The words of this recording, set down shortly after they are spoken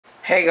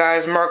Hey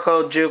guys,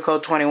 Marco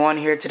Juco21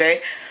 here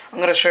today. I'm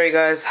gonna show you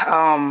guys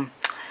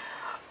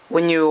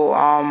when you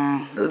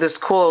this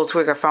cool little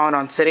tweak I found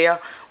on Cydia.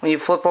 When you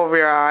flip over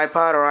your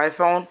iPod or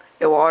iPhone,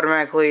 it will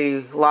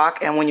automatically lock,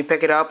 and when you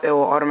pick it up, it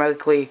will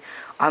automatically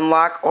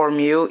unlock or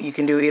mute. You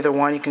can do either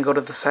one. You can go to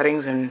the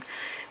settings and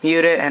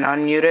mute it and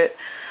unmute it.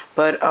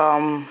 But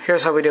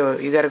here's how we do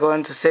it. You gotta go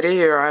into Cydia.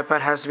 Your iPod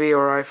has to be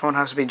or iPhone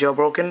has to be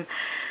jailbroken.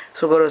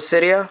 So go to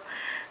Cydia.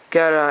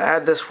 Gotta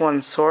add this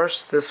one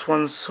source. This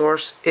one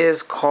source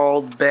is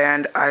called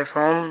Banned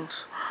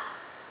iPhones.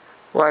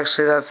 Well,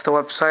 actually, that's the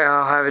website.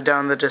 I'll have it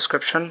down in the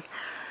description.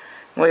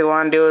 What you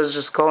want to do is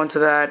just go into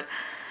that.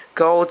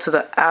 Go to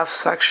the F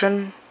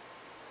section.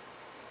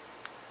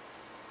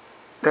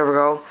 There we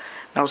go.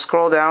 Now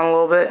scroll down a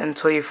little bit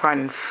until you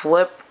find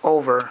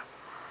FlipOver.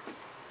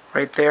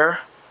 Right there.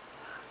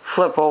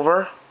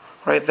 FlipOver.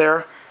 Right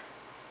there.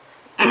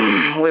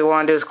 What you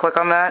want to do is click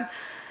on that.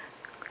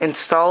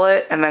 Install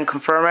it and then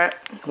confirm it.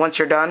 Once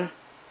you're done,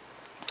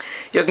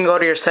 you can go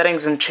to your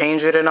settings and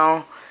change it and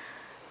all.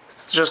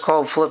 It's just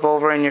called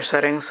FlipOver in your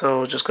settings,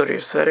 so just go to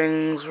your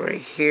settings right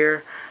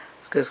here.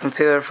 You guys can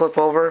see there,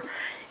 FlipOver.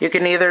 You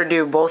can either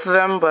do both of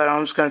them, but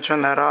I'm just going to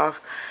turn that off.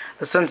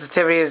 The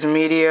sensitivity is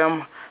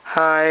medium,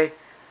 high,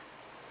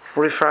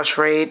 refresh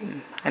rate,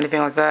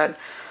 anything like that.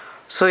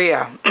 So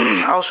yeah,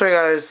 I'll show you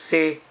guys.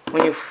 See,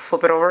 when you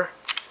flip it over,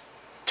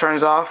 it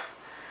turns off.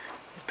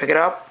 Pick it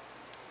up,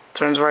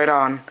 turns right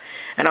on.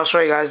 And I'll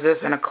show you guys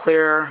this in a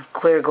clear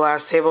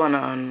glass table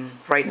and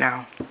right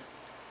now.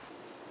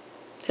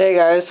 Hey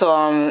guys, so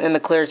I'm in the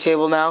clear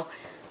table now.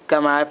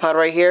 Got my iPod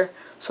right here.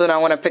 So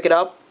now when I pick it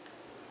up,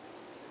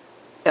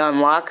 it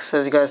unlocks,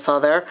 as you guys saw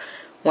there.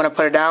 When I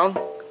put it down,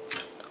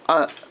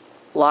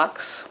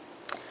 locks.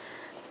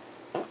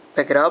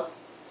 Pick it up,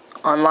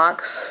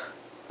 unlocks,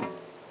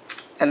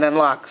 and then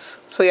locks.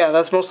 So yeah,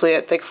 that's mostly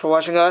it. Thank you for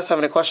watching, guys. Have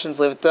any questions,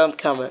 leave it down in the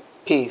comment.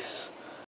 Peace.